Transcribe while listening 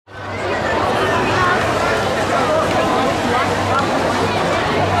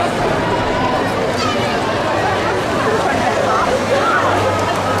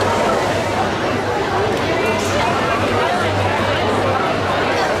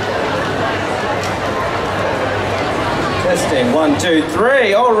testing. 1, 2,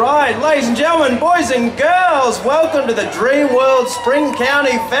 3. All right, ladies and gentlemen, boys and girls, welcome to the Dreamworld Spring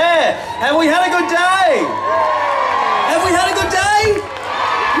County Fair. Have we had a good day? Have we had a good day?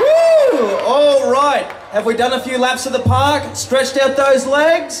 Woo! All right. Have we done a few laps of the park? Stretched out those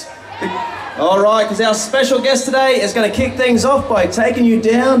legs? All right, because our special guest today is going to kick things off by taking you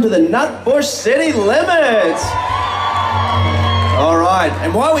down to the Nutbush city limits. All right,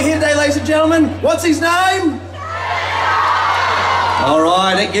 and why are we here today, ladies and gentlemen? What's his name? All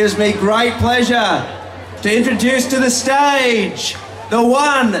right, it gives me great pleasure to introduce to the stage the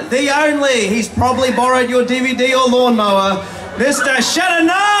one, the only, he's probably borrowed your DVD or lawnmower, Mr. Shannon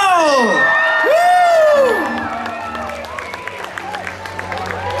Noll! Woo!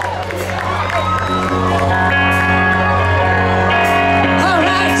 Come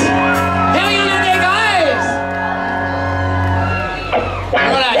on!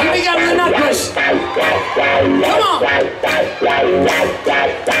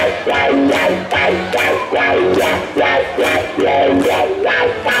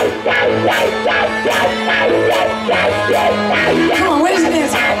 Come on, where's the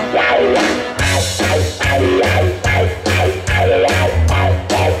dance?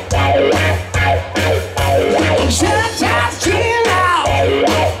 Shut up, chill out.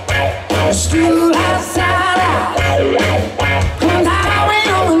 Stool outside out. On the highway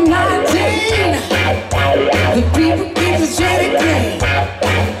on the 19. The people keep the city clean.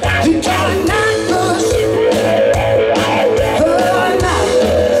 You got a Nutbush. Oh,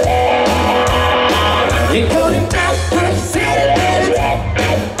 Nutbush. You go to Nutbush City, baby.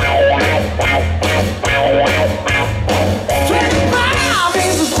 25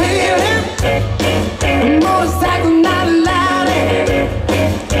 is the speeding. Motorcycle not allowed in.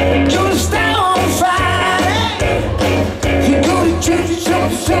 Go to style on Friday. You go to church on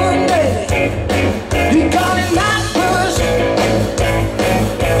Sunday. You got a Nutbush,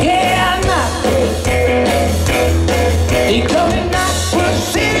 yeah, Nutbush. You got a Nutbush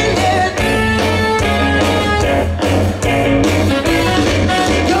City, yeah.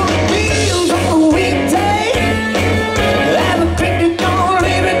 Go to Bills on a weekday, have a picnic on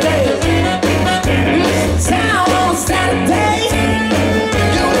Labor Day. Town on Saturday,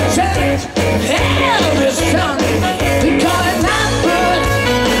 go to church every Sunday. You got a Nutbush.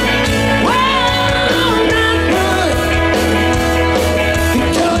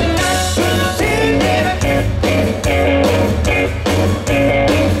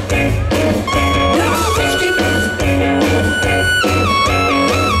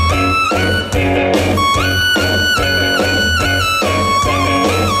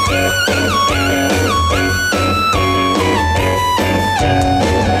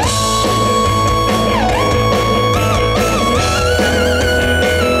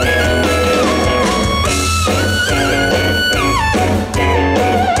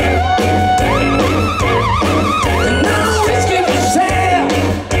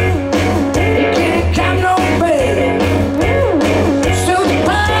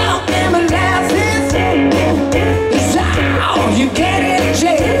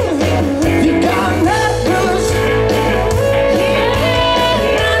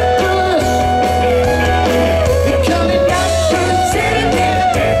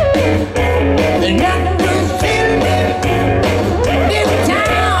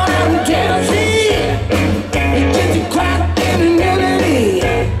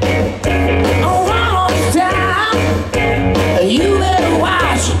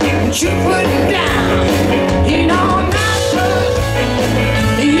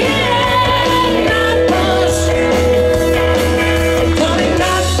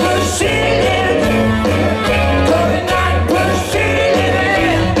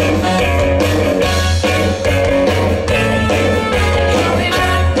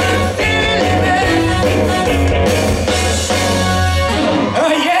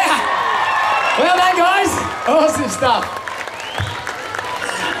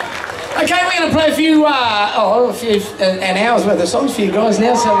 An hour's worth of songs for you guys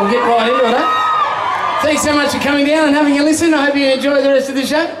now, so we'll get right into it, eh? Thanks so much for coming down and having a listen. I hope you enjoy the rest of the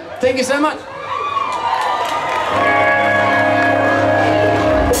show. Thank you so much.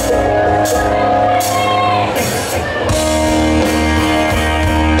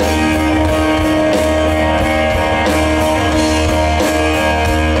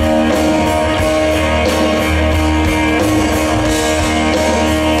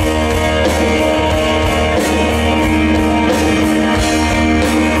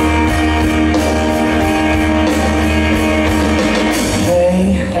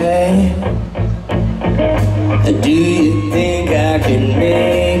 Do you think I can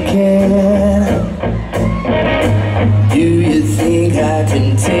make it? Do you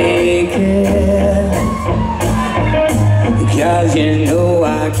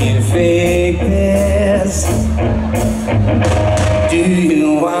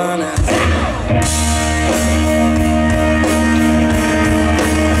wanna?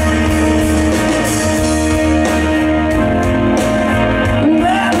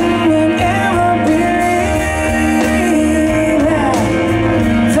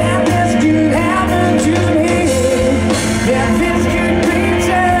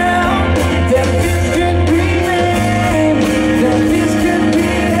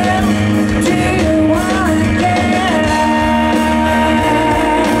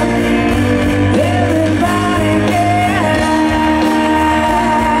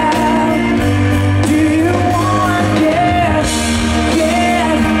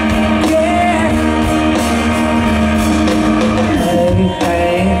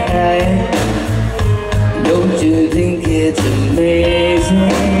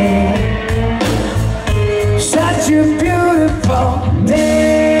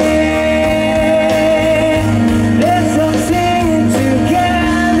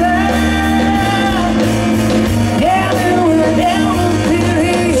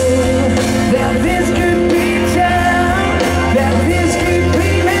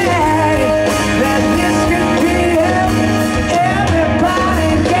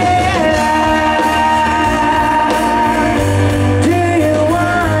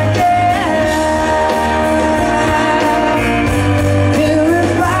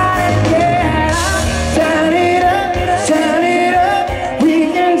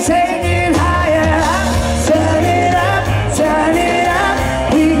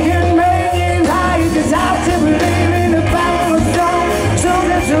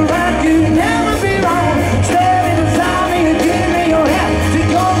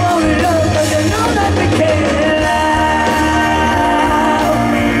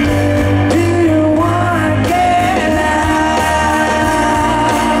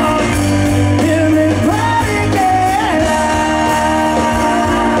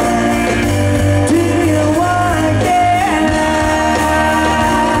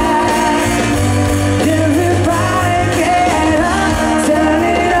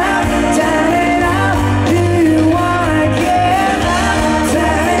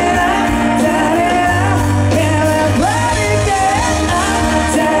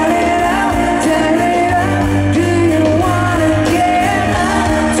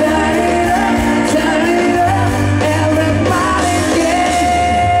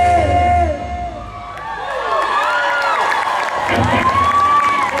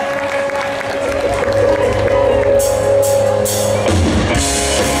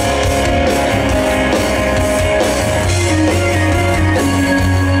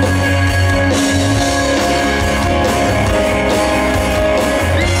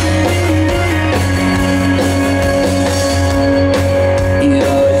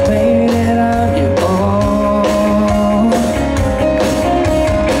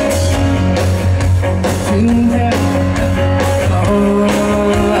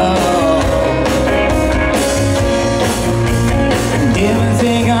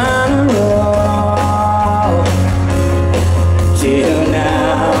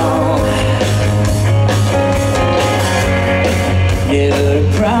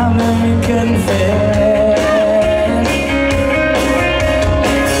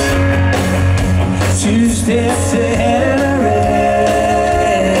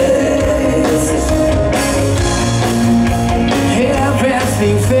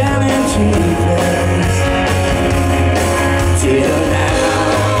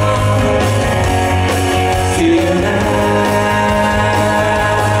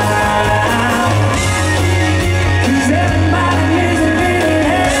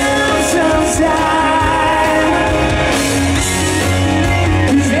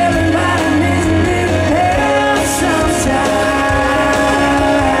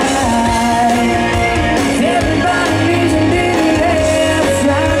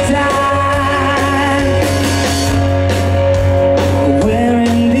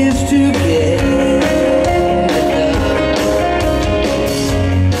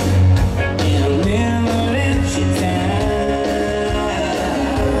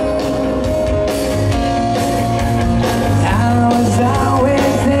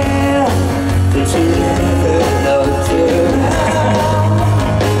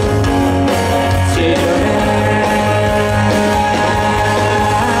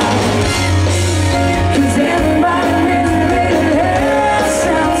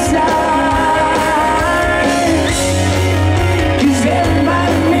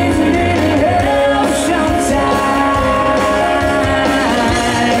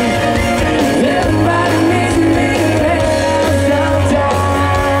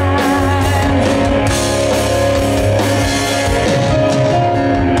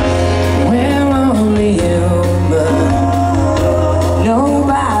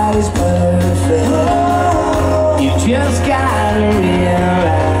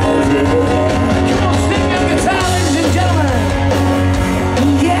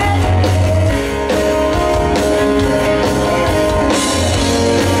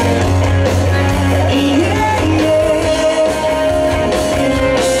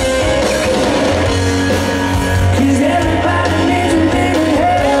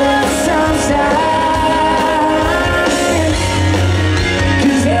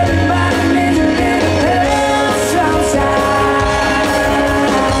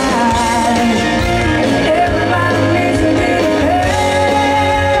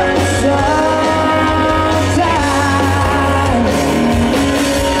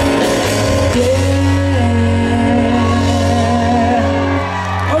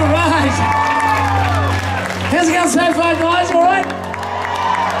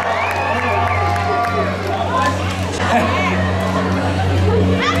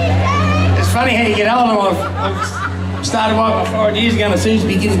 started about 4 years ago and it seems to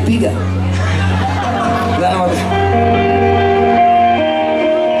be getting bigger.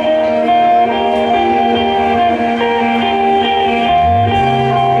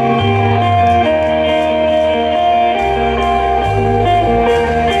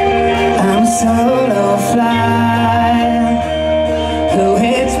 I'm a solo flyer who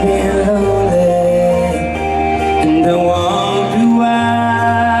has been lonely, and I won't be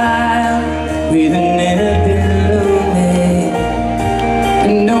wild with an empty lonely,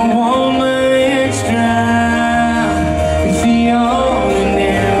 and I want my extra with the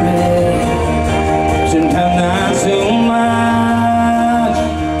ordinary. Sometimes not so much,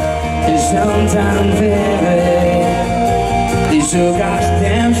 and sometimes very. It's so gosh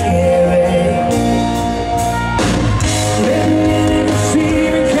damn scary.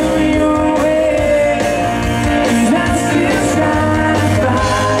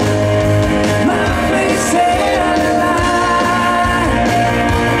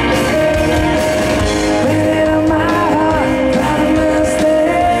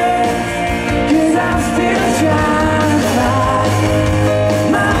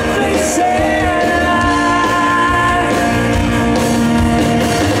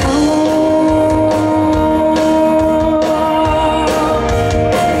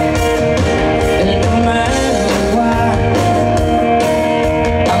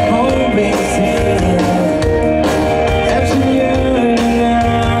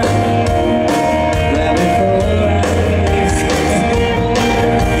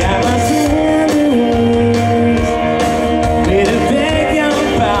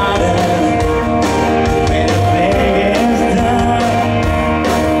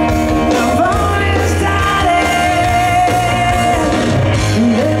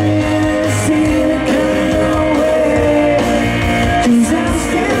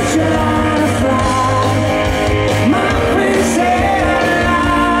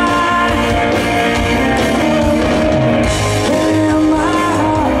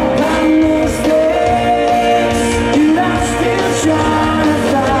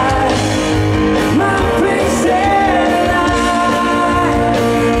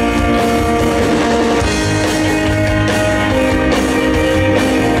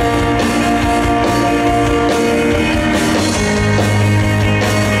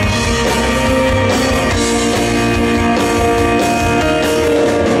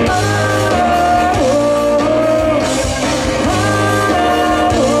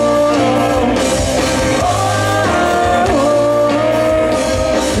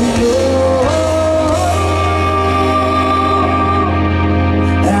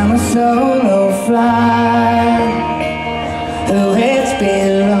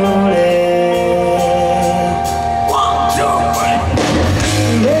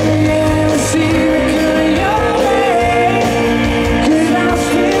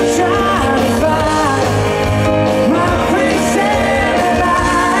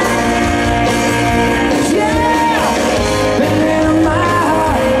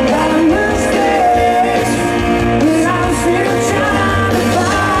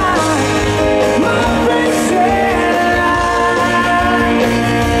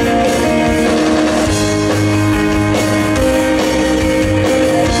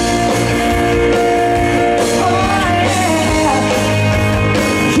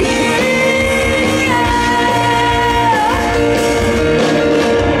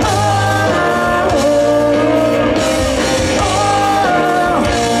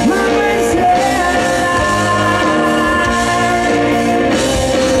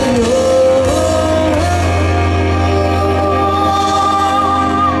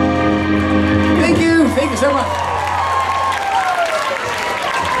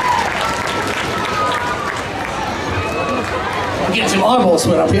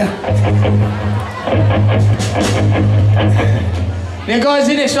 Sweat up here. Now guys,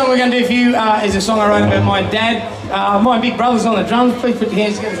 the next song we're going to do for you is a song I wrote about my dad. My big brother's on the drums. Please put your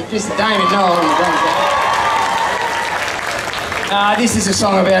hands together for Mr. Damien Noll on the drums. This is a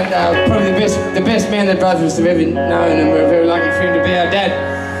song about probably the best man that both of us have ever known, and we're very lucky for him to be our dad.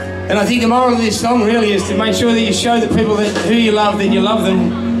 And I think the moral of this song really is to make sure that you show the people who you love that you love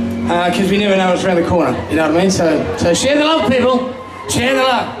them, because we never know what's around the corner. You know what I mean? So share the love, people. Share the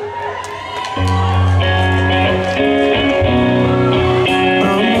love.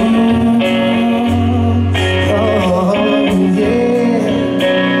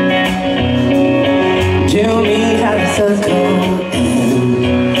 Tell me how the sun's going.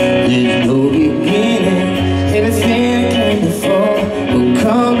 There's no beginning. Everything that came before will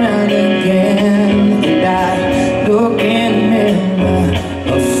come round again. And I look in the mirror,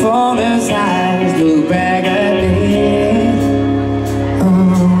 my father's eyes look back at me.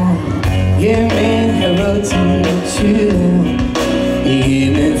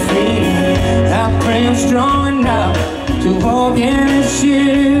 feeling free. I pray I'm strong enough to walk in his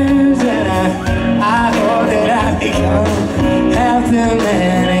shoes, and I hope that I become half the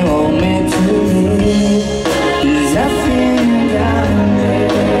man he want me to be. 'Cause I feel you down there,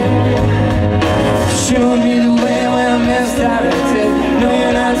 show me the way when I'm messed up. No,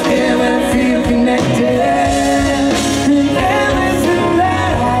 you're not scared when I feel connected. And everything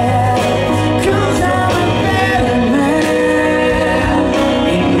that I have comes out a better man.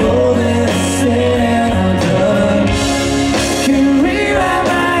 You know that I said and I'm done. Can rewrite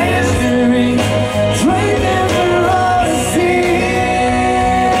my history, trade them for all to see.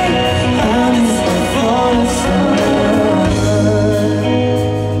 I'm just before the sun.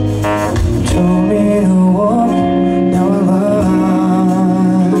 Told me to walk, now I run.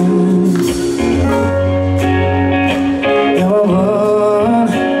 Now I run.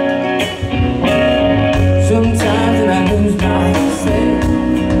 Sometimes when I lose myself,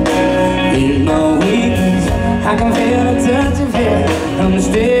 in my weakness, I can feel the touch of hair,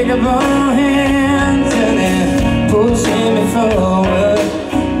 unmistakable hands, and then pushing me forward,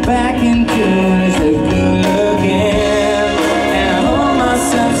 back into this good again. And I hold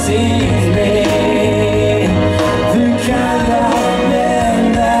myself secretly, the kind of man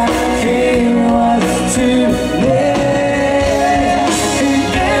that came was too late. And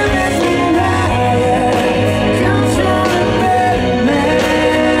everything that I am comes from a better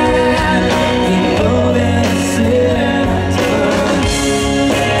man. You know that I said and I done.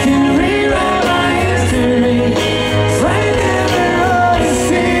 Can rewrite my history, write never all to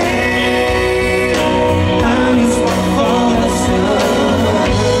see. I'm just before the sun.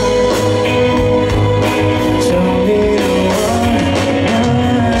 Show me the one.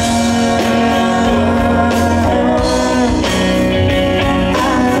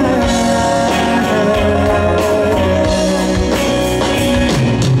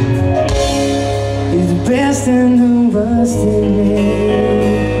 He's the best and the worst in me.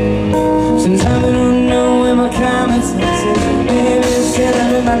 Sometimes I don't know where my common sense is. Maybe I said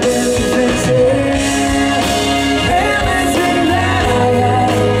I'm in my best defenses. Everything that I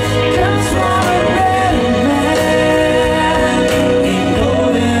have comes from a better man. You know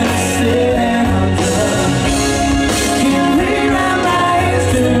that I said and I'm done. Can rewrite my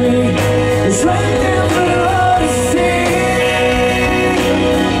history, it's right there for all to see.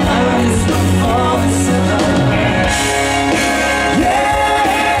 I'm just before the sun. Yeah.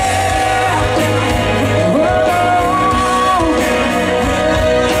 Whoa.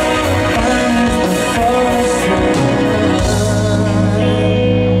 I'm just before the sun.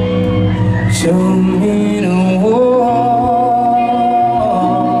 Show me the wall.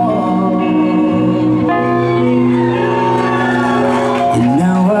 And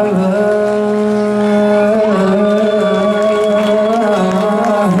now I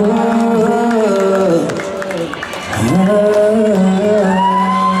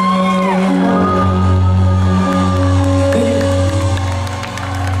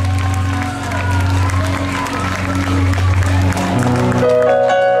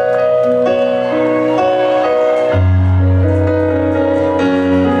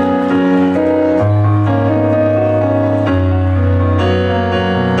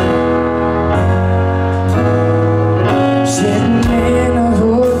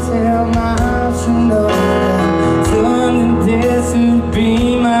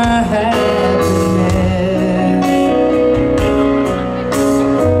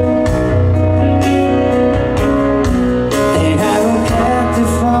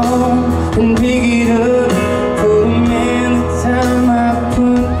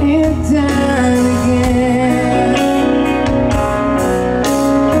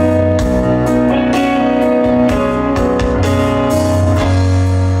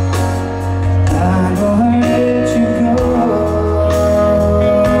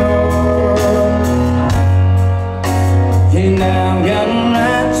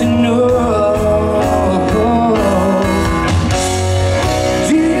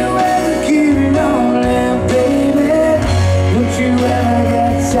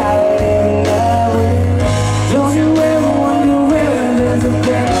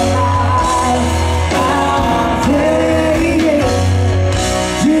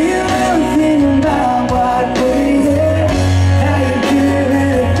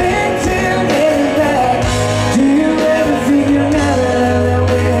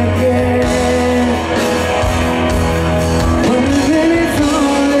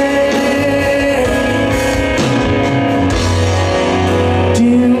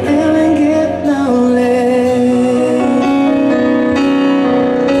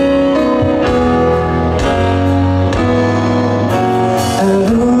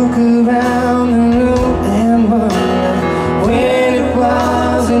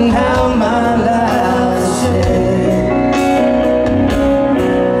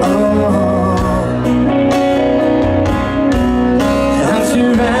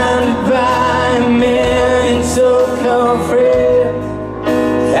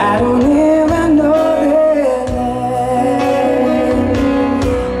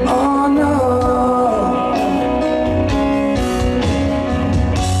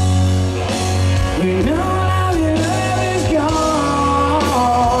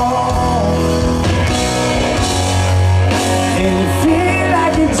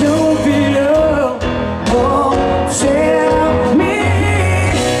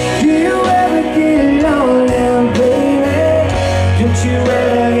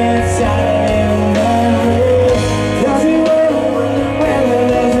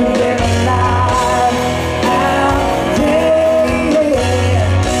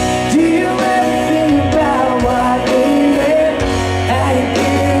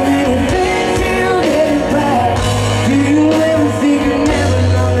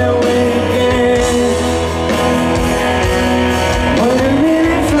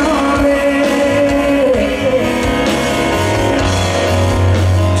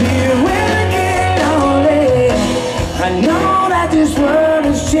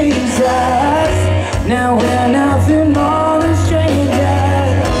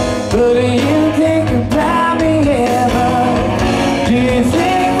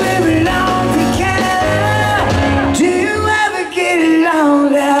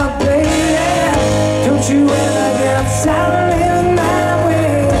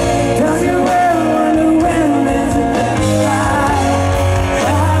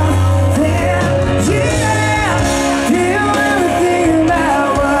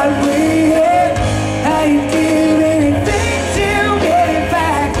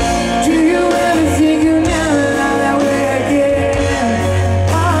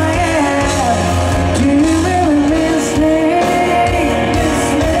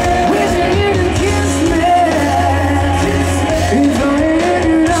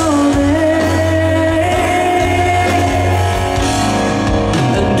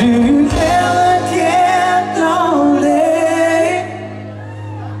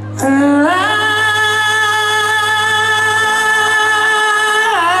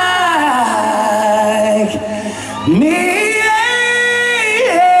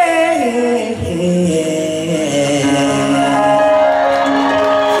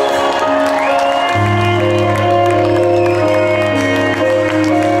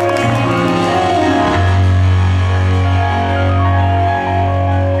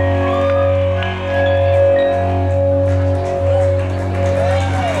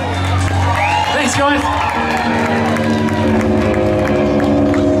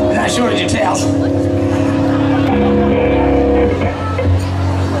shortage of towels.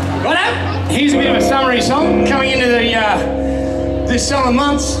 Righto, here's a bit of a summary song coming into the summer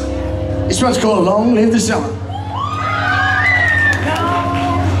months. This one's called Long Live the Summer.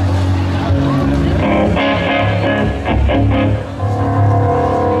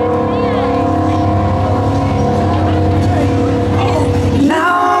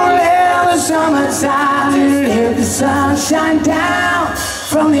 Long live the summertime, let the sun shine down.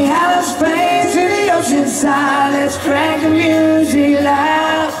 From the Alice Springs to the ocean side, let's crank the music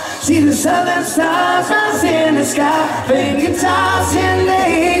loud. See the southern stars rise in the sky, playing guitars in the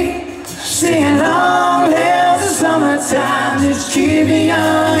heat. Singing long live the summertime, just keep me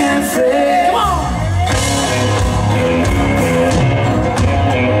young and free. Come on!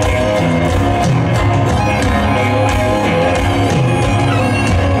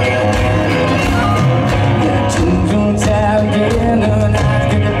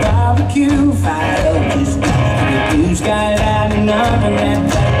 Fire up this night, the blue sky lighting up and that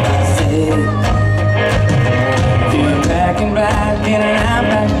black I said. Feel black and bright, in and out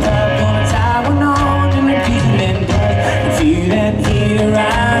back up, gonna tie one on in the kitchen and dust. And feel that heat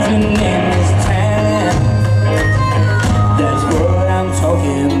rising in this town. That's what I'm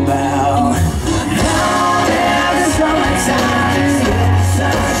talking about. Long live the summertime, just let the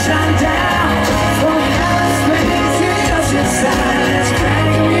sun shine down. From the Alice Springs to the ocean side, let's crank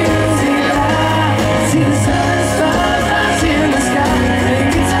the music. See the sun stars rise in the sky,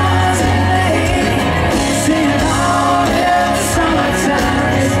 playing guitars in the heat. Singing all in the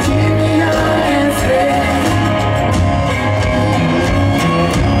summertime, just keep me young and free.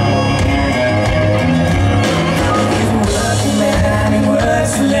 He's a working man, he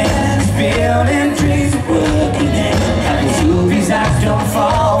works the land, he's building trees, working in. Like his movies, eyes don't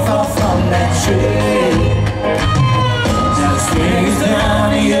fall from that tree. Now the spring is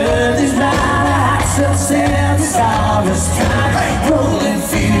done, the earth is right. Sunset, the stars time, rolling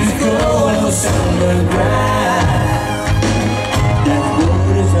fields gold on summer ground. That's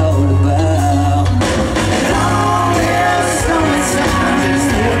what it's all about. Long live the summertime, just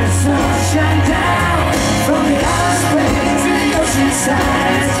let the sun shine down. From the Alice Springs to the ocean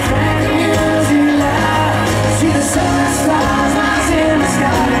side, let's crank the music loud. See the sun stars rise in the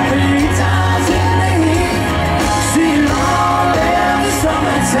sky, playing guitars in the heat. See long live the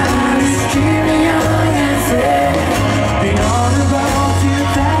summertime, just keep me young and free. Been on the road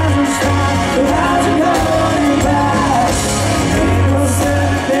 2,000 stars, the rise are going by. April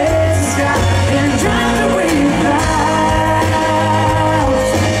sun, the sky, and drive the wind clouds.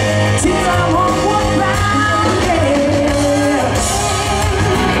 Till I won't walk round, yeah.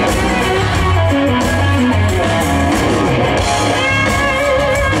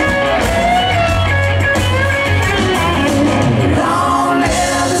 Long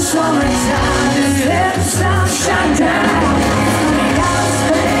live the summertime, just let the sun shine down. From the Alice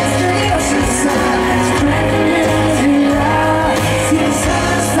Springs to the ocean side, let's crank the music loud. See the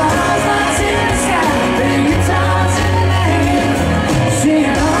southern stars rise in the sky, playing guitars in the heat.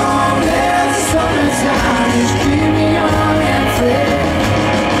 Singing long live the summertime, just keep me young and free.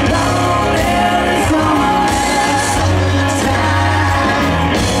 Long live the summertime.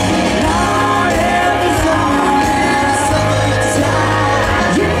 Long live the summertime.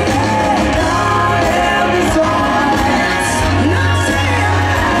 Yeah, long live the summertime.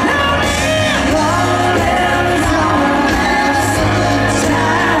 Long live the summertime.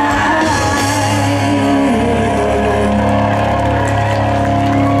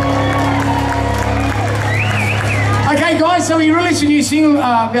 Okay, guys, so we released a new single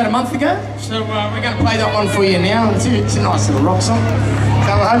about a month ago. So we're going to play that one for you now. It's a nice little rock song.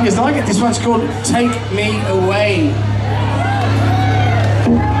 So I hope you like it. This one's called Take Me Away.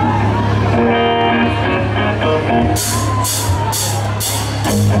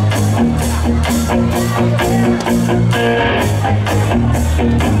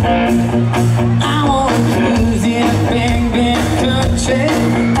 I wanna cruise in a big, big country.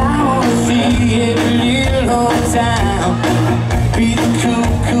 I wanna see every little old town. Be the cool,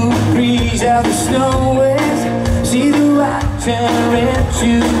 cool breeze of the snow waves. See the rock turn red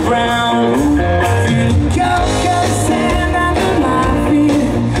to brown. Feel the cold sand under my feet.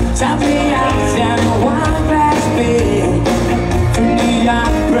 Top the ice and the wine glass bed. From the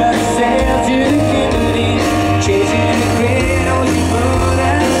opera sail to the Kennedy. Chasing the great ocean moon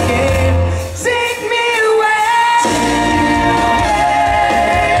and escape. Take me away.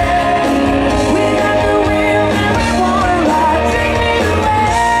 We got the wheel and we wanna ride. Take me away.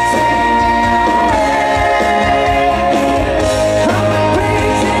 On the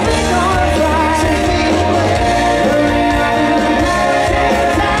bridge and we're gonna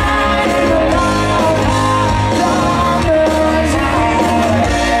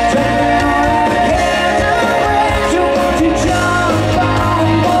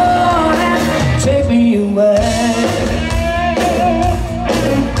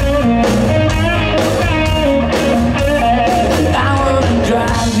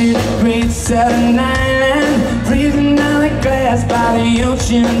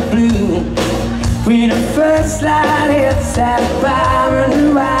ocean blue. When the first light hits that fire and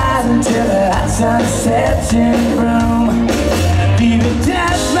horizon till the hot sun sets in bloom. Leave it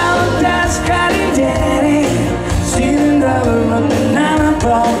dust round dust, crying daddy. See the rubber of the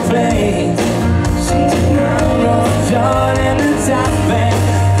 9-ball play. See the number of John and the top band,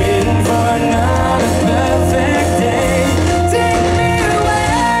 waiting for another perfect day. Take me away.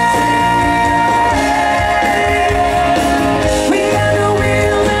 We got no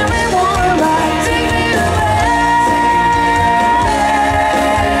wheels and we wanna ride. Take me away.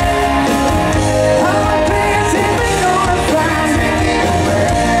 All the places we gonna find. Take me away.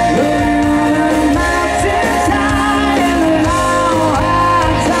 Rolling on the mountains high in the long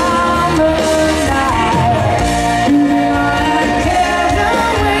hot summer night. You know I can't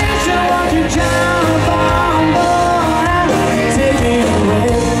wait, so won't you jump on board? Take me away,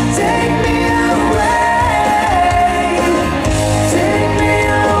 take me away, take me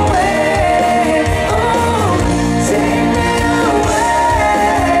away, oh, take me away,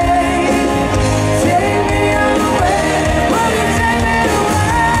 take me away, won't you take me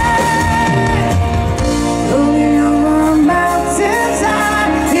away? Rolling over mountains high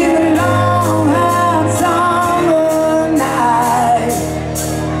in the long hot summer night.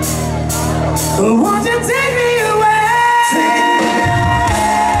 Won't you take me away?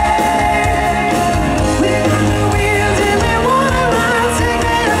 We got the wheels and we wanna ride. Take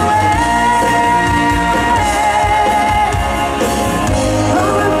me away.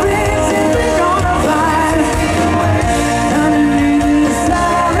 All the places we gonna find. Underneath the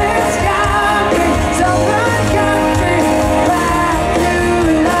silent sky, southern country, back to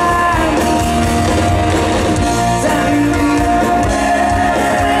life. Take me away.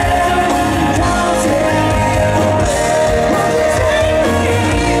 Don't take me away. Won't you take me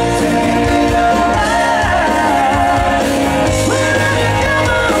away? When you come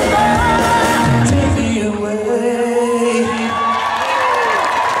on board, take me away.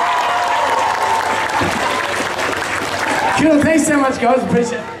 Cool, thanks so much, guys.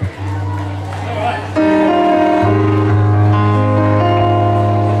 Appreciate it.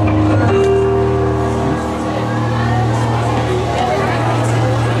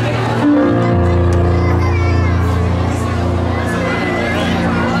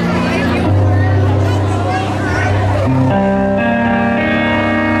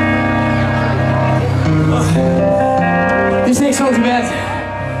 This next song's about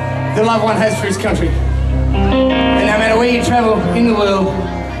the love one has for his country. And no matter where you travel in the world,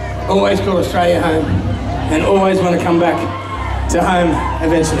 always call Australia home. And always want to come back to home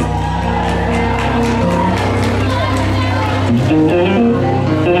eventually.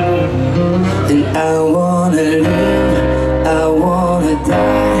 And I wanna live, I wanna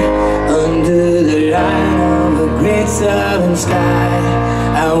die under the light of a great southern sky.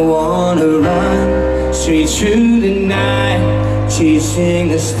 I wanna run straight through the night, chasing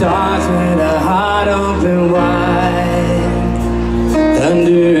the stars with a heart open wide,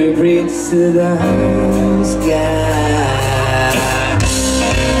 under a great southern sky.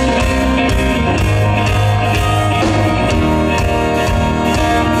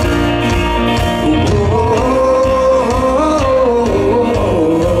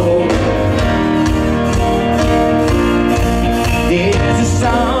 There's a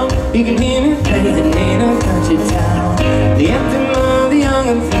song you can hear me playing in a country town. The anthem of the young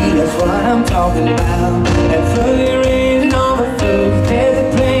and free, that's what I'm talking about. That fuzzy rays and all the food, desert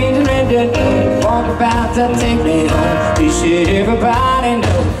plains and red dirt roads, walk about to take me home. You should everybody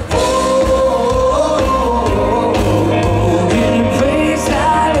know. In the place I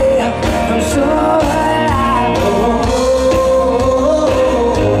live, I'm so alive.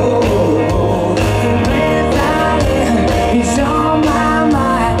 The place I live is on my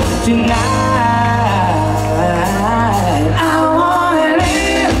mind tonight. I wanna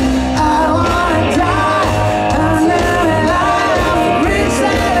live, I wanna die under the light of the great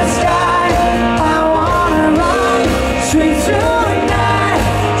southern sky. I wanna run straight through the night,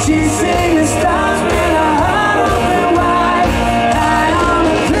 chasing the stars with a heart open wide. I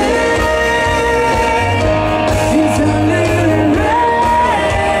wanna play, it's under the rain.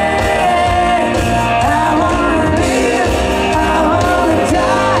 I wanna live, I wanna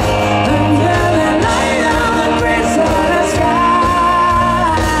die under the light of the great southern sky.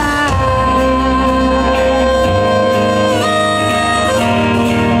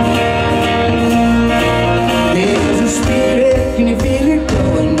 There's a spirit, can you feel it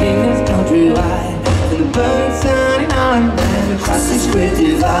growing in this countrywide? And the birds sounding on and round across this great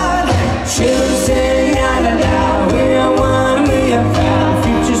divide. Children singing out loud, we are one, we are proud.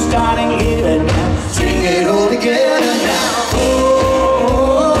 Future starting here and now, sing it all together now. Oh,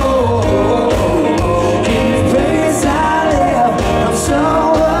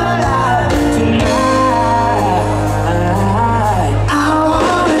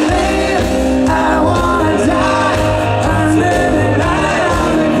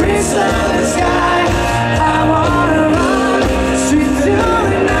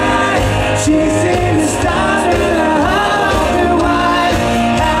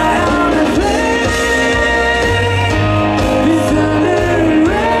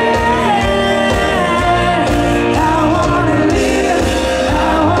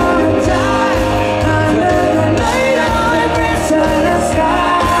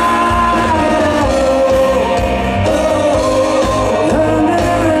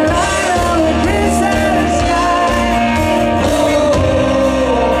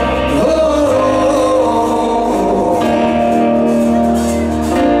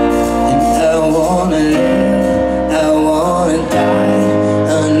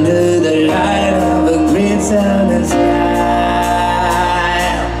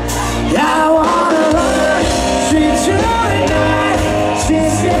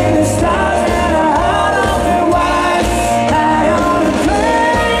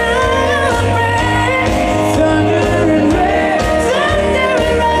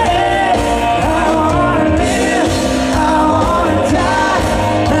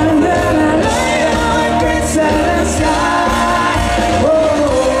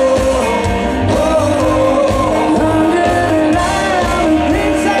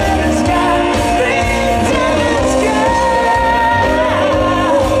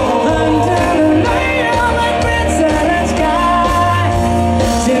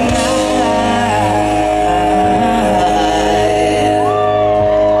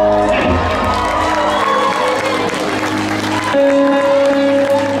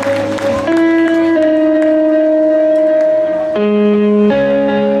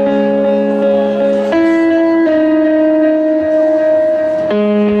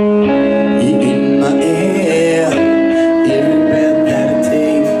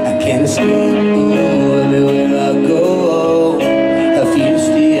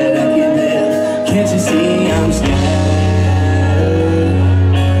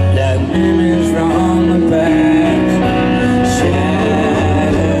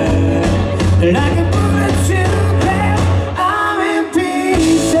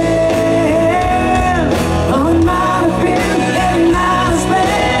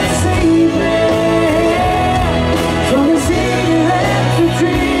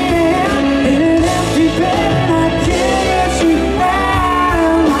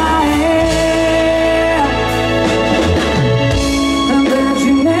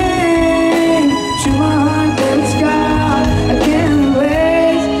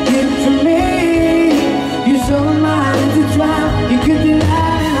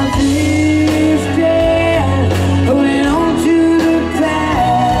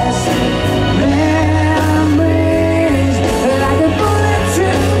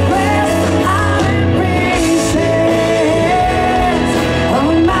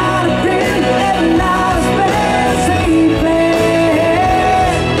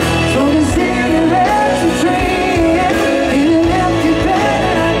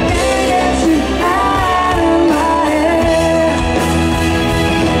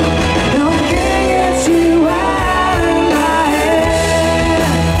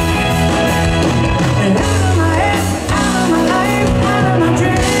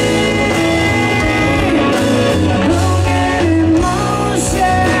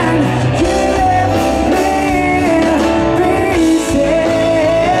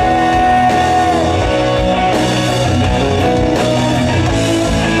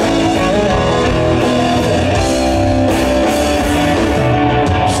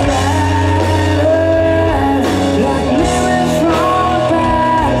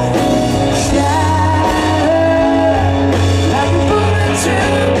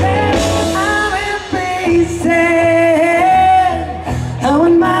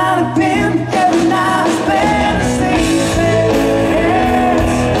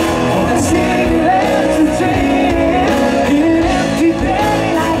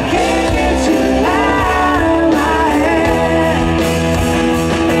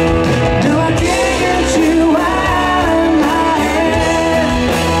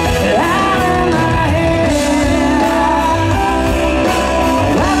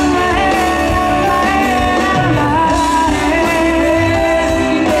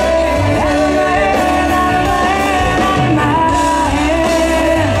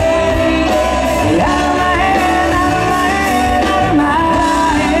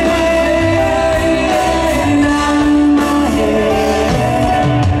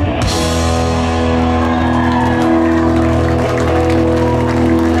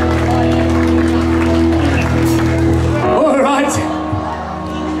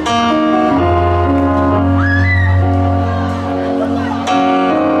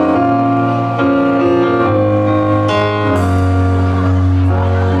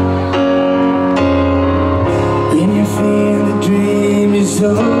 you feel the dream is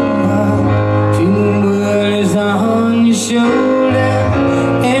over, feel the world is on your shoulder,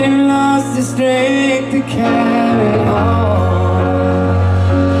 and you lost the strength to carry on.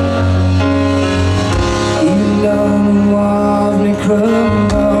 Even though the walls may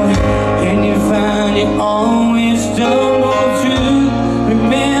crumble, and you find you always stumble through,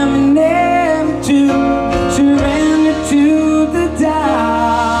 remember never to surrender to the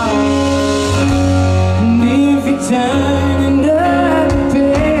dark. And if you turn another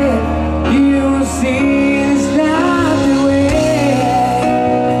page,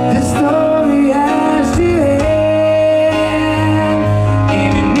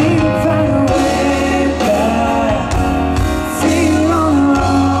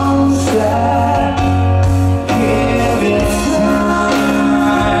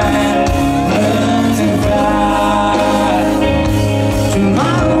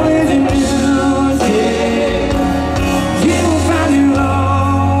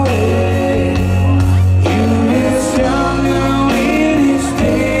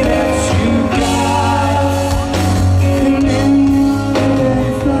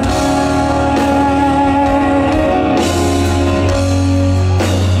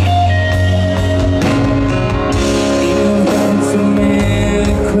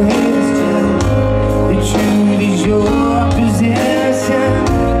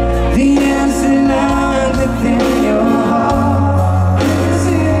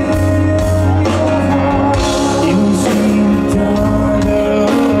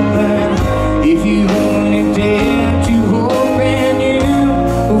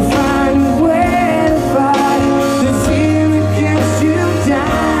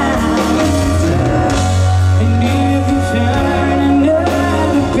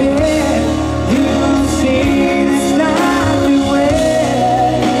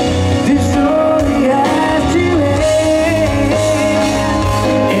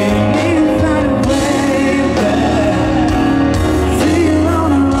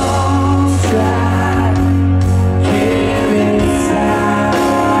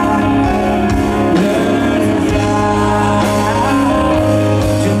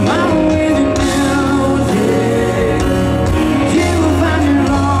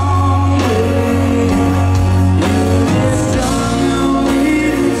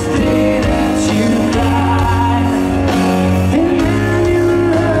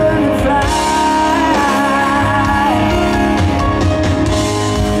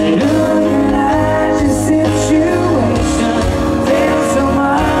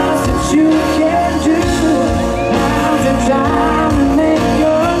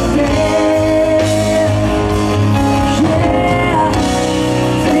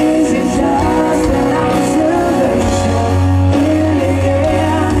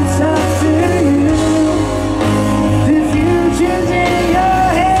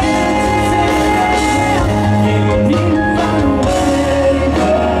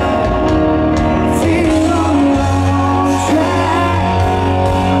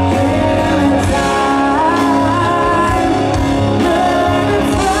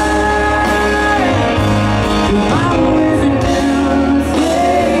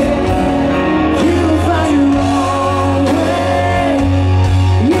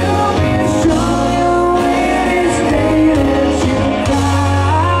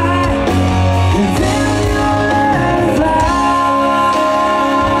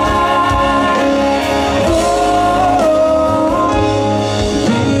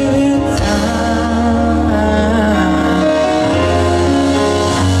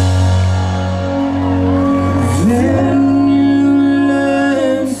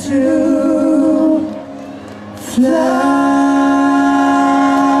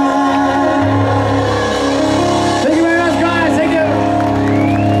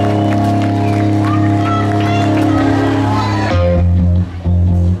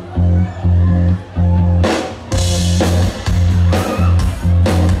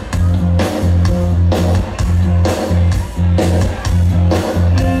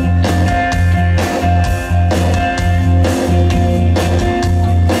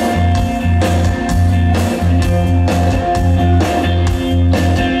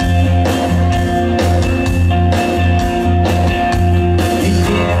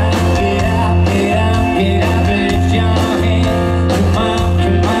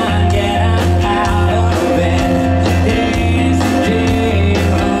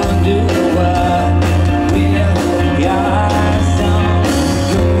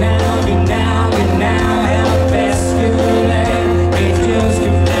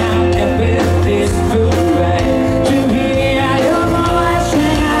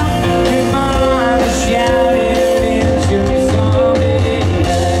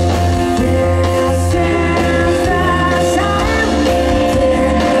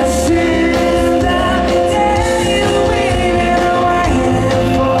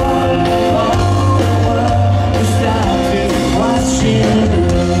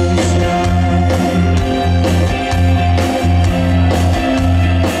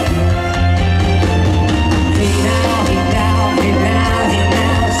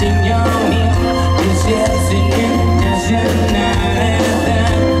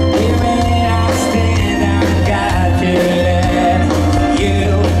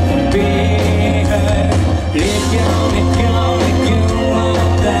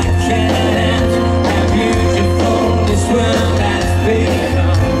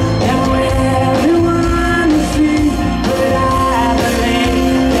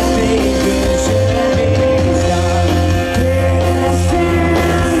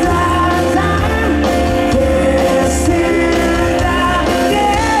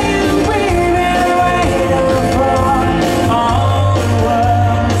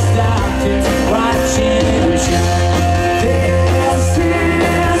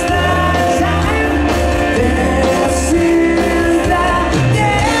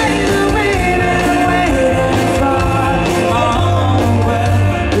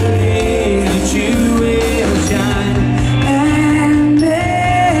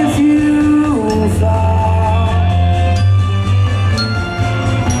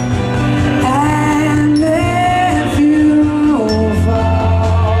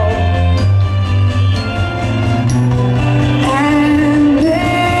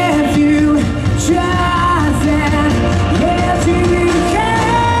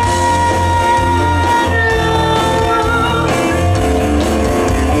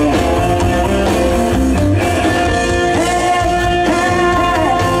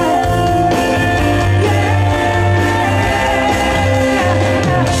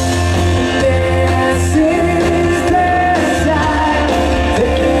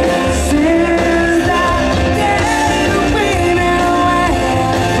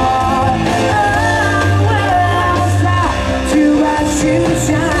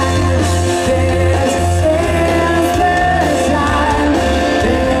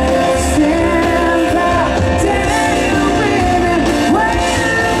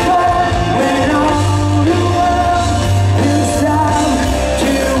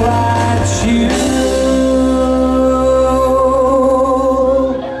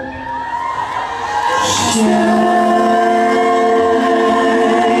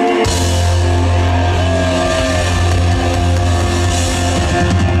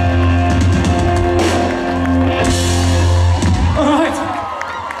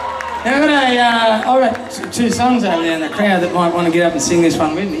 2 songs over there in the crowd that might want to get up and sing this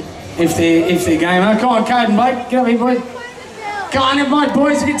one with me, if they're game. Oh, come on, Code and Blake, get up here, boys. Come on, my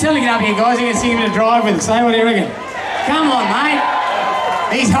boys, you can tell you get up here, guys. You can sing a bit of Drive with us. Hey, what do you reckon? Come on, mate.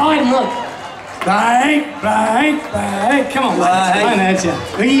 He's hiding, look. Blake. Come on, Blake. I know it's you.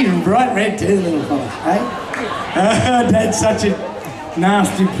 Look, you're bright red too, little fella. Hey? Dad's such a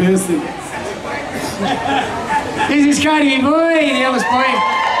nasty person. This is Cody, boy, the eldest boy.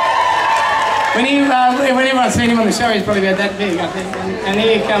 Whenever I've seen him on the show, he's probably about that big. And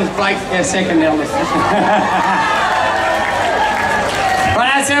here comes Blake, our second eldest.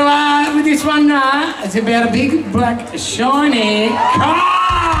 Right, so with this one, it's about a big, black, shiny car.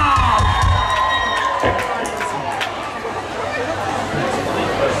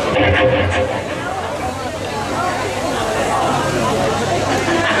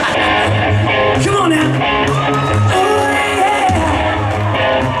 Come on now. Oh, yeah.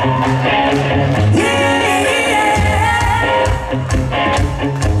 Yeah.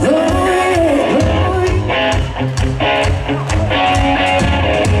 Oh, yeah.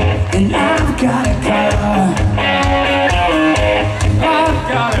 And I've got a car. I've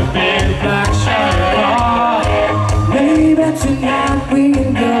got a big black shiny car. Maybe tonight we can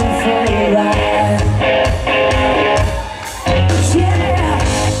go for a ride.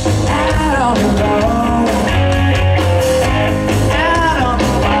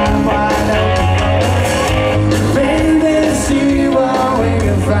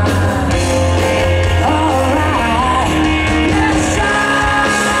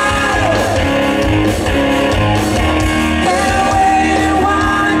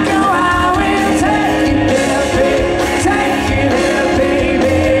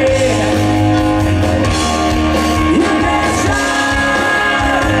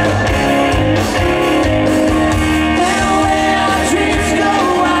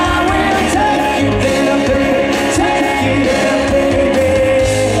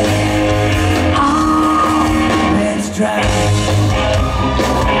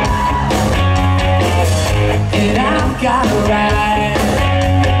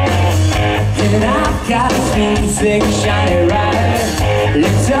 Big shiny ride.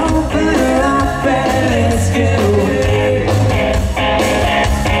 Let's open her up and let's get away.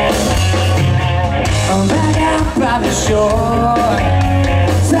 I'm back out by the shore.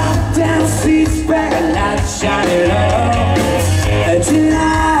 Top down seats, back lights shining low.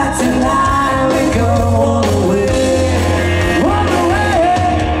 Tonight we go all the way. All the way.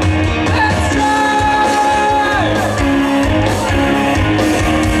 Let's drive.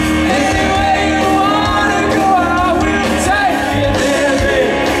 Anyway you wanna go.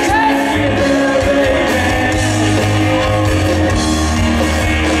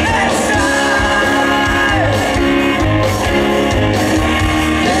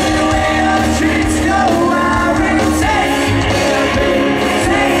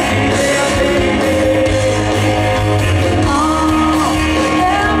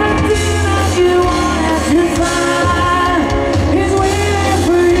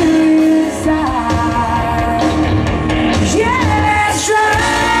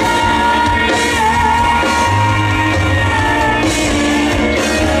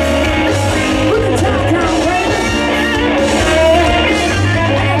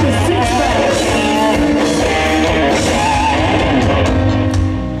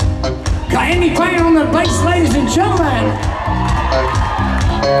 Ladies and gentlemen,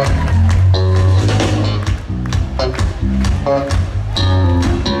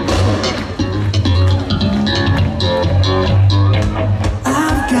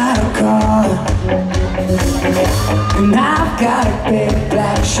 I've got a car, and I've got a big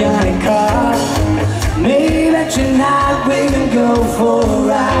black shiny car. Maybe tonight we can go for a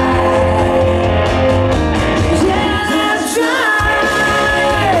ride.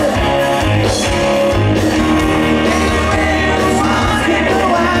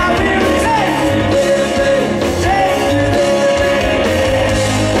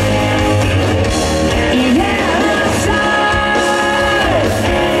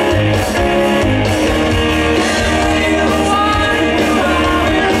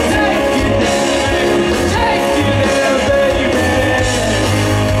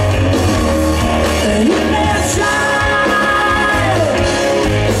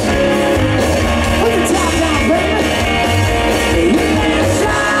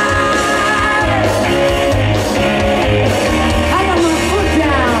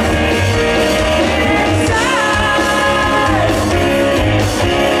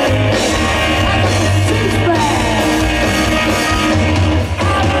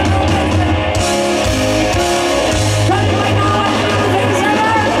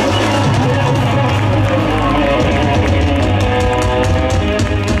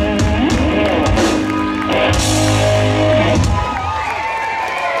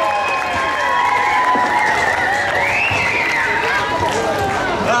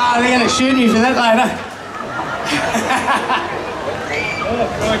 later.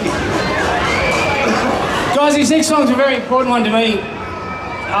 Guys, this next song's a very important one to me.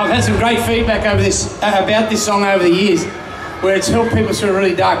 I've had some great feedback over this about this song over the years, where it's helped people through a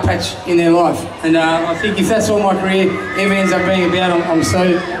really dark patch in their life. And I think if that's all my career ever ends up being about, I'm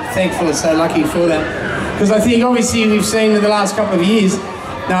so thankful and so lucky for that. Because I think obviously we've seen in the last couple of years,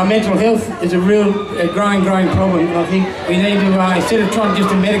 now mental health is a growing problem. And I think we need to, instead of trying just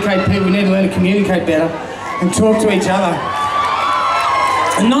to medicate people, we need to learn to communicate better and talk to each other.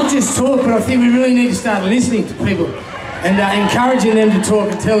 And not just talk, but I think we really need to start listening to people and encouraging them to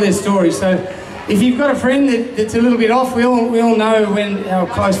talk and tell their stories. So if you've got a friend that's a little bit off, we all know when our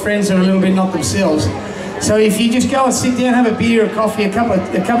close friends are a little bit not themselves. So if you just go and sit down, have a beer, a coffee, a cup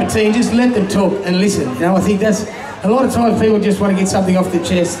of tea, and just let them talk and listen. You know, I think that's, a lot of times people just want to get something off their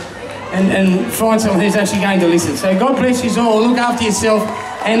chest and find someone who's actually going to listen. So God bless you all, look after yourself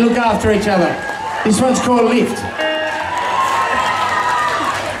and look after each other. This one's called Lift. So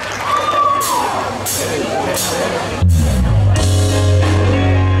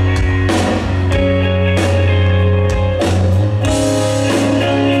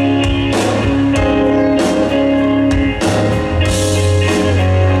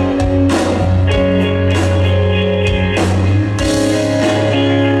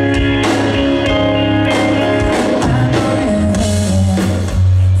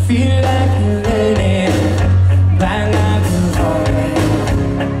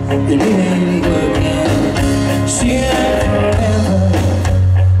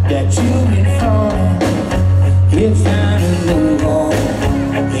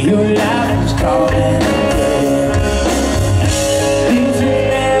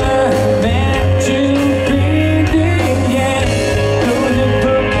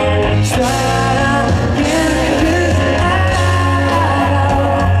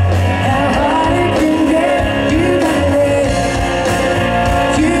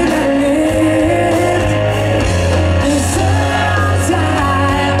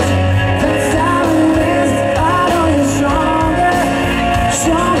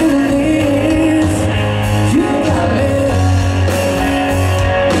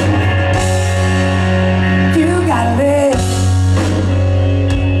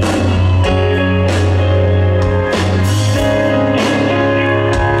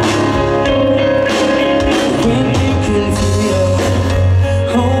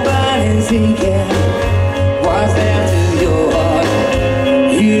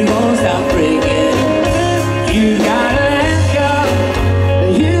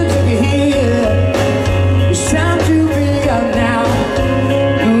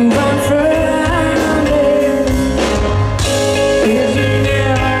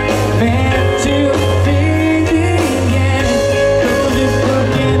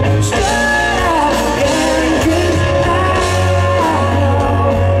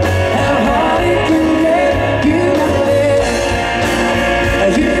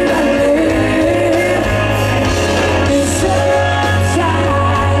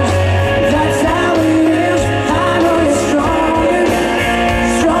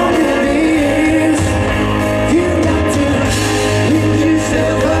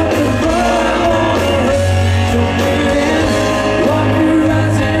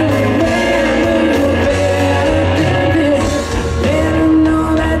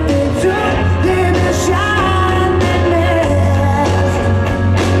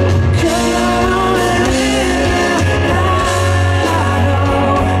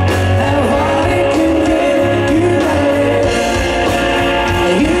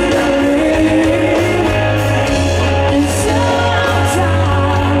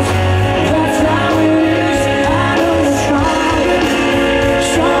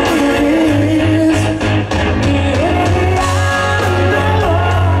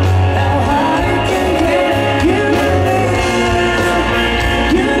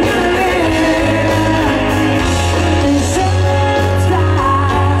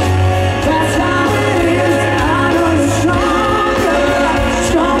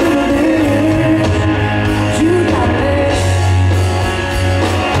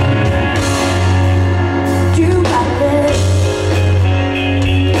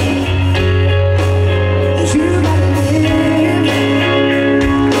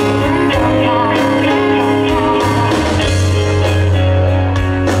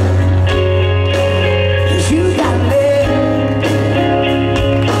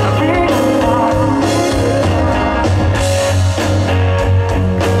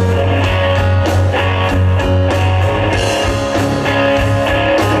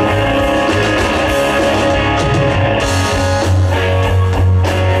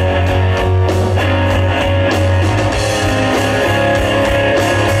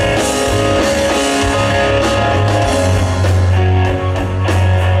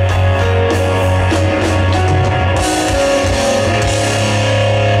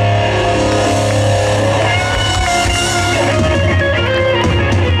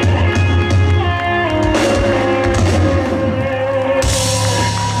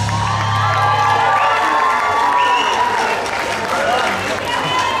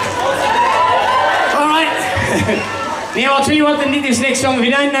this next song. If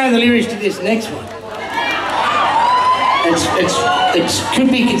you don't know the lyrics to this next one, it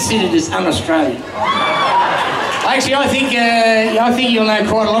could be considered as un-Australian. Actually, I think you'll know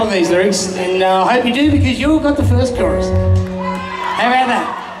quite a lot of these lyrics, and I hope you do because you all got the first chorus. How about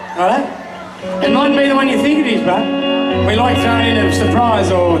that? All right? It might be the one you think it is, bro. We like throwing in a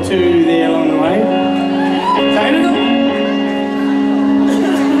surprise or two there along the way. So, here we go.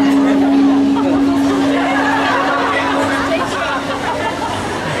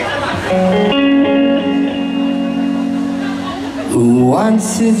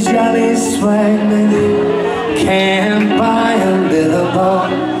 Once a jolly swagman can't buy a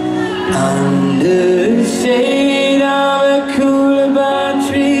billabong under the shade of a coolabah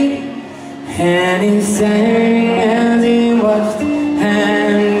tree, and he sang as he watched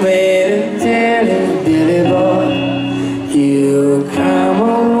and waited till his billy boy, you come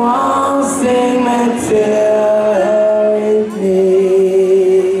on, waltzing Matilda with me.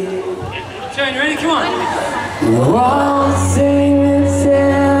 Shane, you ready? Come on. Waltzing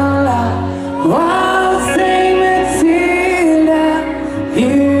Matilda, waltzing Matilda,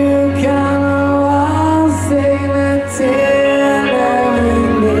 you come on, waltzing Matilda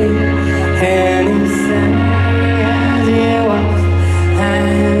with me. And he sang as he watched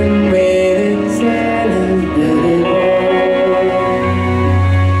and waited till his billy boy,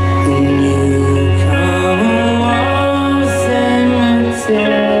 you come on, waltzing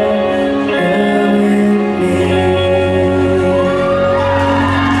Matilda.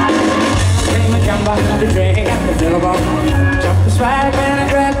 Jump the swag man and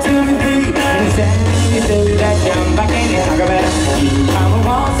grab to me feet, and he said, you do that jump back in the Ogre-thoughts. I'm a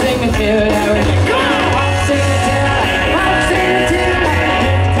waltzing Matilda with me. Come on, waltzing Matilda, waltzing Matilda.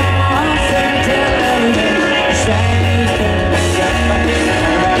 Come on, waltzing Matilda with me. He said, you do that jump back in the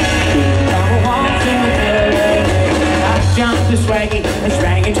Ogre-thoughts. I'm a waltzing Matilda with me. I jumped the swaggy and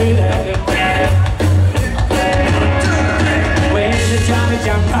sprang into the Ogre-thoughts. Where's the Johnny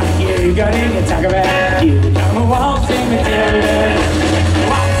jump up? You got in the Ogre-thoughts. You come a waltzing Matilda,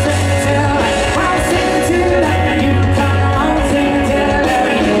 waltzing Matilda, waltzing Matilda. You come a waltzing Matilda.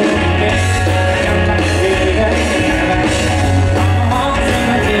 Jump like you got in the Ogre-thoughts. Come a waltzing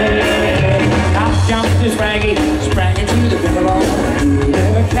Matilda. I jumped the swaggy, sprang into the billabong. You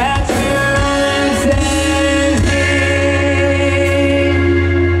never catch me dancing.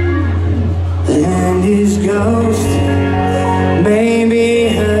 And his ghost may be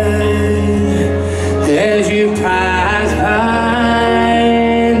heard as you pass by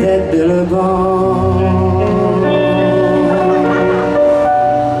that billabong.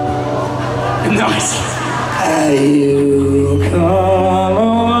 Nice. You come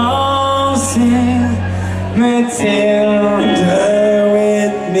waltzing Matilda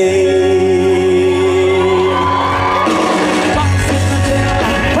with me. Waltzing Matilda,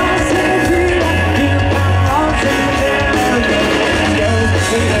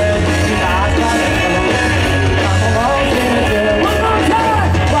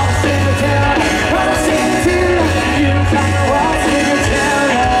 waltzing Matilda. You come waltzing Matilda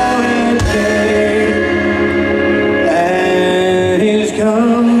with me.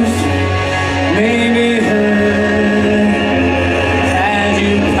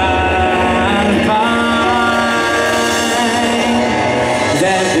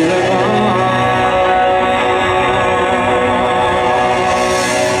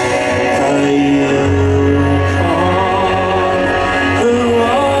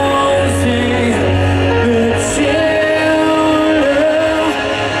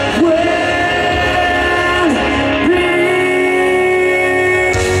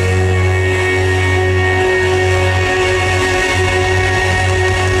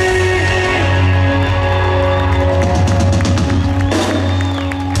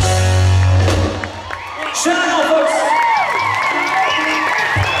 Shannon Noll, folks.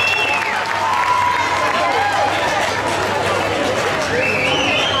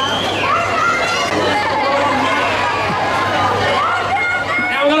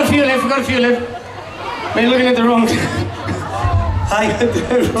 Now we've got a few left. We're looking at the wrong. Hey,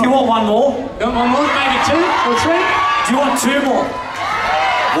 do you want one more? Got one more? Maybe two or three? Do you want two more?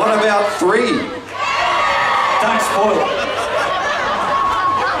 What about 3? Don't spoil it.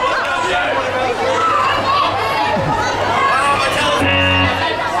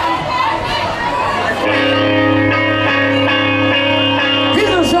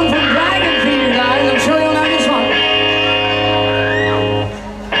 Here's a song from Dragon for you guys. I'm sure you'll know this one.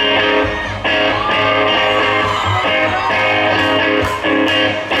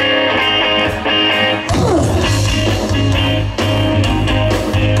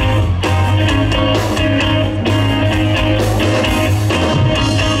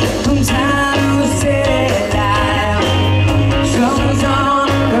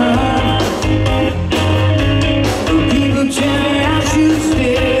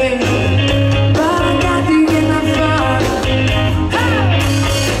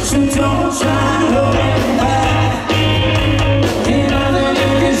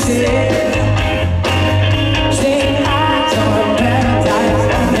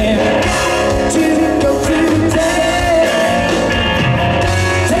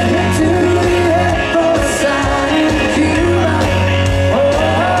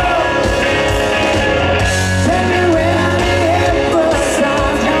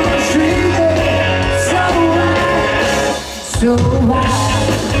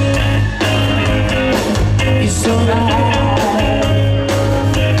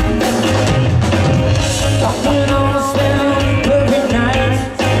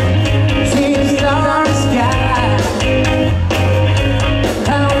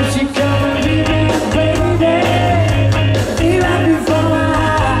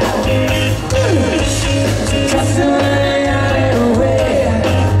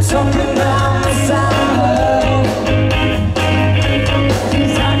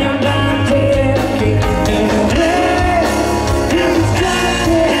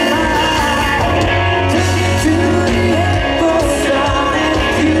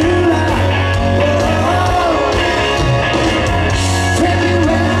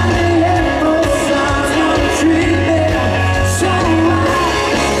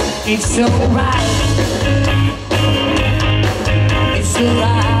 It's so right. It's so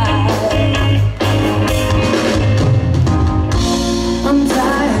right. I'm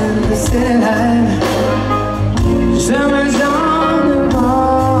tired of the city life. Summer's on the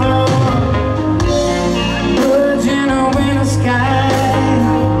wall. Birds in a winter sky.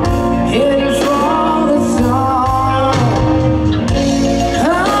 Heading for the thaw.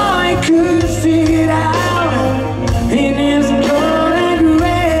 Oh, I could stick it out. In his cold and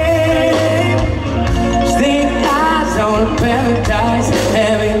gray. Stick eyes on a paradise.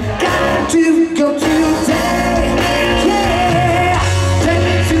 Having got to go today. Yeah, take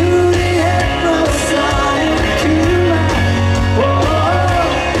me to the April sun in Cuba. Whoa,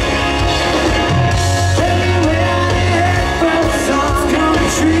 take me where the April sun's gonna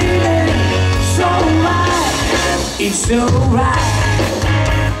treat me so right. It's so right.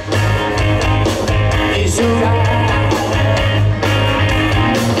 It's so right.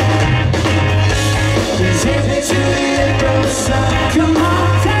 Take me to the April sun. Come on,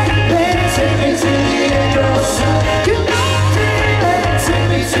 take me to the April sun. Come on, take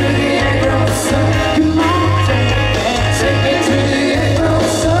me to the April sun. Come on, take me to the April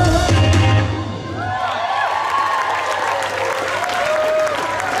sun.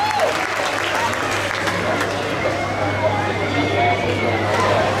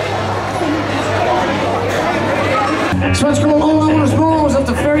 This one's called All I Want Is More. It was off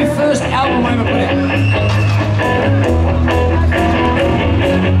the very first album I ever put out.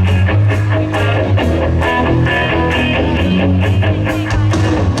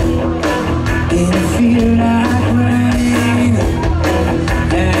 It feel like rain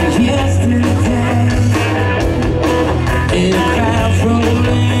like yesterday. In a crowd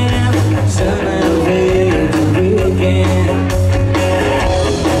rolling, sun and rain again.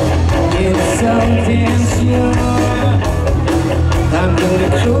 It's so damn sure I'm gonna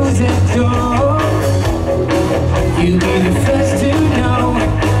close that door. You'll be the first to know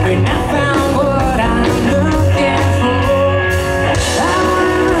when I found what I'm looking for. I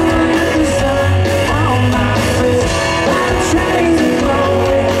wanna let the sun on my face. I'm trying to go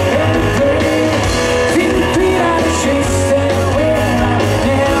and pray. Feel the beat I chase and where I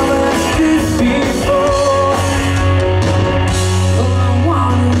never stood before. Oh, I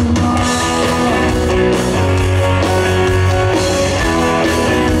wanna know.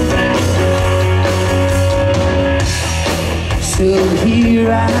 So here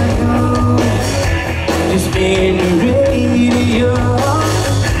I go, just being the radio,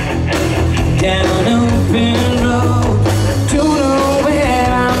 down an open road, don't know where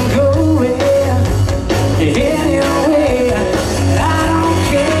I'm going, anywhere, I don't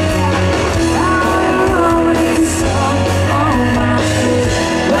care, I don't know the sun on my face,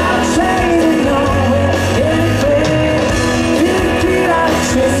 I'm saying nowhere, anywhere, feel the beat I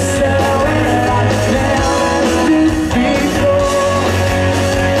chase where I never stood before.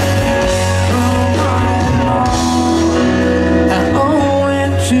 I owe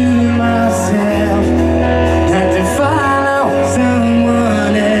it to myself not to follow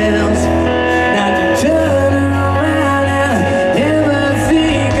someone else, not to turn around and never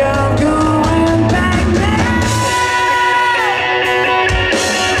think of going back there.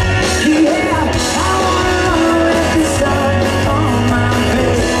 Yeah, I wanna let the sun on my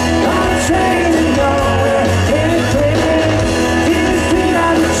face. I'm trying to go where anywhere. Feel the street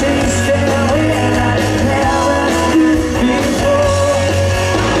I chased there where I never stood before.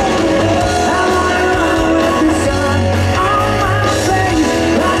 I wanna let the sun on my face.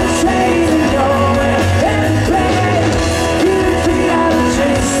 I'm trying to go where anywhere. Feel the street I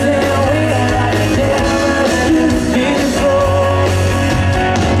chased there where I never stood before.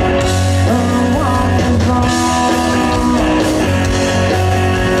 I wanna go.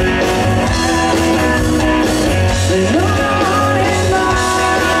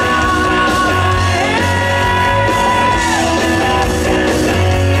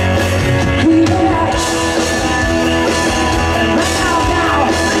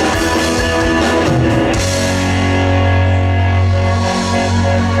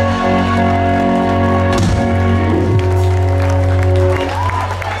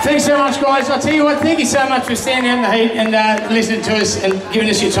 Thanks so much, guys. I'll tell you what, thank you so much for standing out in the heat and listening to us and giving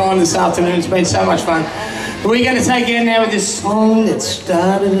us your time this afternoon. It's been so much fun. We're going to take you out now with this song that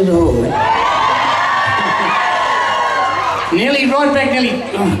started it all. Nearly right back,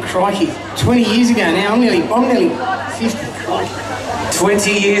 oh crikey, 20 years ago now. I'm nearly 50. Crikey.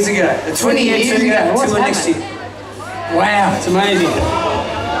 20 years ago. 20 years ago. What's next year? Wow, it's amazing.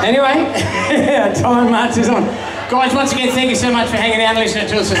 Anyway, time marches on. Guys, once again, thank you so much for hanging out and listening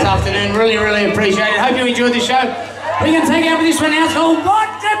to us this afternoon. Really, really appreciate it. Hope you enjoyed the show. We're going to take over this one now. It's called What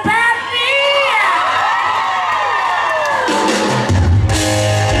about me?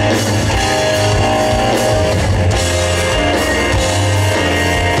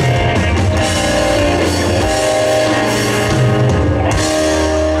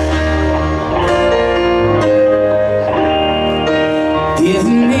 There's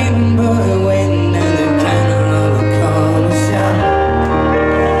an evening boy waiting at the counter of the corner shop.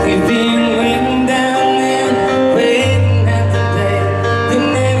 He's been waiting down there, waiting at the day. They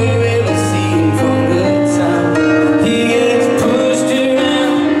never ever see him from the top. He gets pushed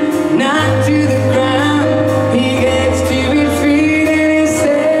around, knocked to the ground. He gets to his feet and he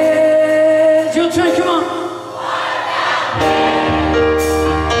says, "Your turn, come on."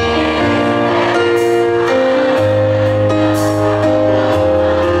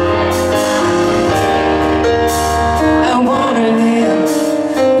 I wanted him,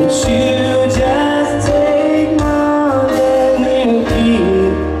 but you just take more than you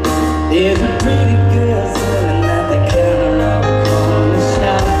give. There's a pretty girl sitting at the counter of a corner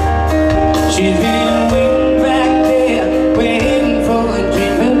shop. She's been waiting back there, waiting for a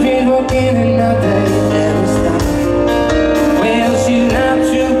dream. Her dreams walking and nothing never stops. Well, she's not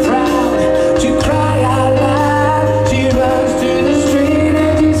too proud to cry out loud. She runs to the street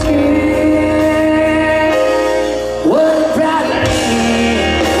and she screams, "What about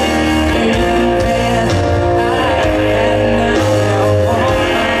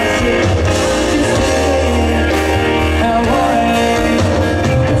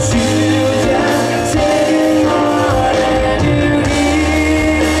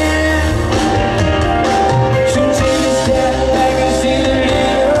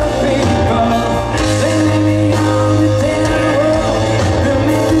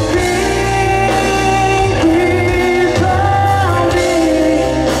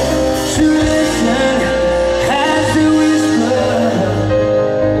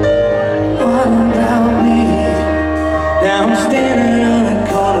me? Now I'm standing on the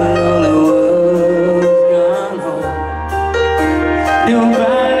corner of the world's gone home.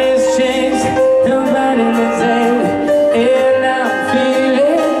 Nobody's changed, nobody the same, and I'm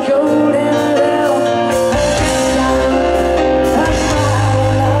feeling cold and low. I smile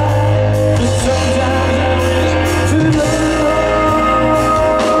a lot, but sometimes I wish to know.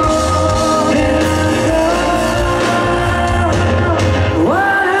 And I know,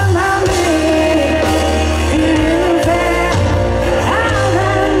 what about me? It isn't fair. I've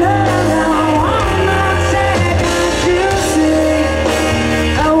had enough, now I want my take. You say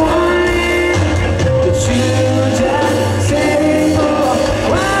I want it, but you just say, "Oh,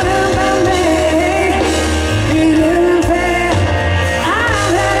 what about me? It isn't fair. I've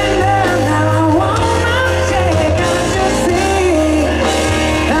had enough, now I want my take. I just say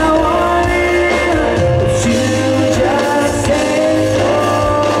I want it, but you just say,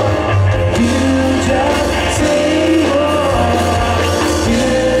 oh, you just say, oh, you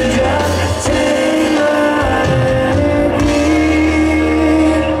just take my energy.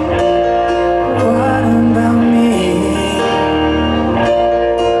 What about me?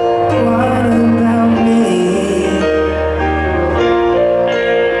 What about me?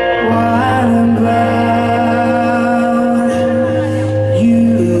 What about you?"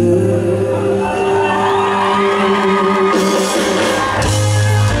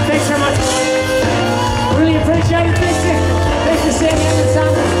 Thanks so much. Really appreciate it. Thanks for sitting in the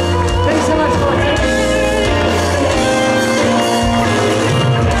sun. Thanks so much, Mike.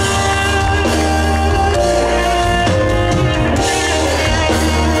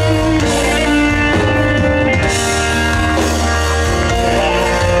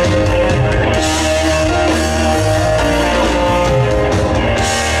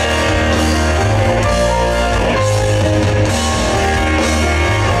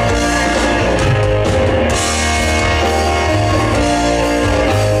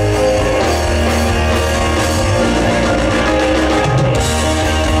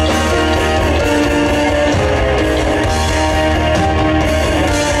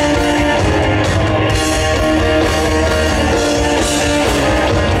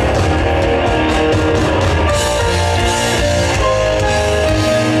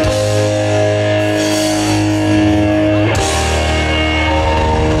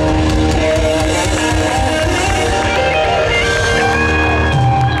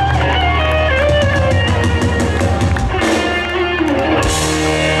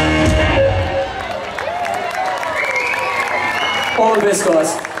 All the best, guys.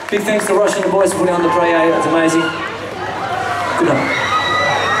 Big thanks to Rush and the boys for putting on the parade. It's amazing. Good night.